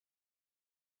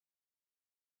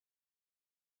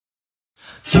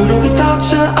You know without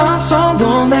you I'm so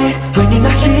lonely. When you're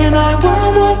not here I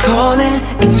won't call in.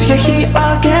 Into your heat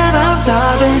again I'm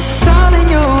diving. Darling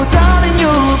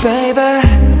you, baby.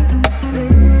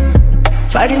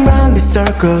 Fighting round these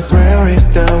circles, where is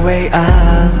the way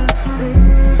out?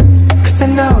 Cause I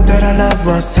know that our love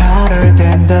was hotter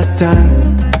than the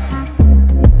sun.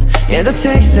 Yeah, the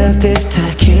taste of this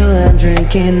tequila I'm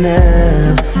drinking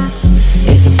now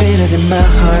is bitter than my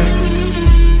heart.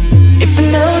 If you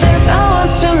know this, I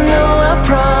want to know our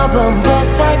problem. Blood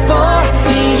type or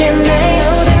DNA.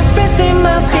 Oh, there's stress in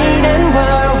my feet and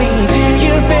worry. Do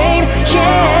you, babe?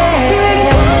 Yeah. Be ready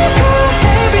for a call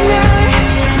every night,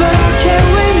 but I can't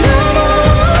wait no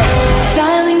more.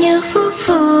 Darling you,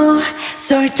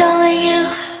 sorry darling you.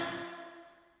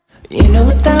 You know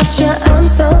without you I'm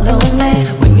so lonely.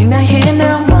 When you're not here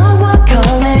now, I'm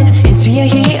calling. Into your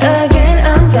heat again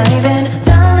I'm diving.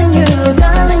 Darling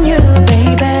you,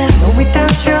 baby. No,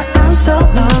 without you I'm so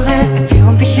lonely. If you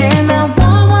won't be here now,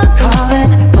 I'm calling.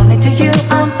 Only to you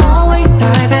I'm always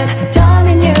diving.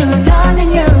 Darling you,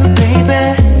 baby.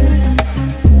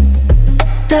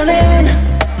 Darling,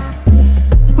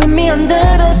 with me under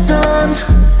the sun,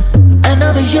 I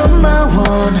know that you're my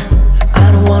one.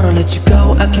 I don't wanna let you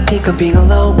go, I can't think of being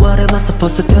alone. What am I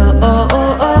supposed to do?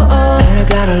 And I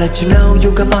gotta let you know,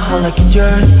 you got my heart like it's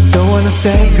yours. Don't wanna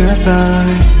say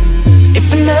goodbye.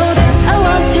 If you know this, I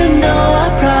want to know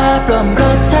our problem.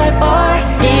 Blood type or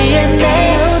DNA.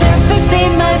 Oh, there's sex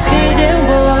in my feet and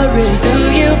worry. Do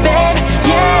you, babe?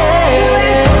 Yeah. You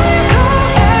wait for a call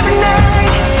every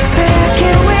night, but I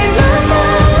can't wait no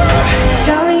more.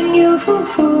 Darling you,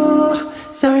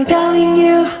 sorry darling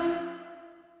you.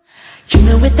 You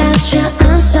know without you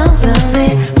I'm so lonely.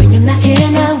 When you're not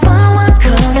here now, I'm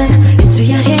calling. Into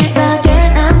your head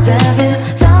again I'm diving.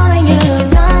 Darling you,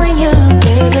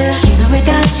 baby. You know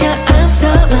without you I'm so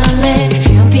lonely. If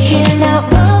you won't be here now,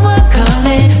 I'm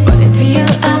calling. But into you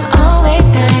I'm always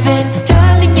diving.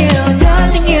 Darling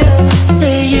you,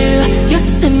 say you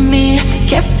see me,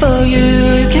 care for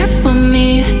you, care for me.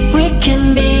 We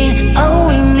can be all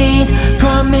we need.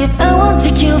 Promise I won't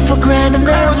take you for granted.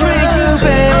 I'll treat you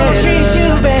better. I'll treat you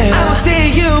better. I'll see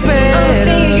you better. I'll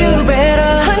see you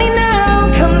better. Honey, now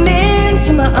come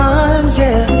into my arms,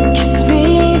 yeah. Kiss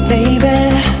me, baby.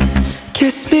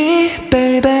 Kiss me,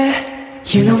 baby.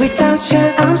 You know without you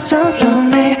I'm so lonely.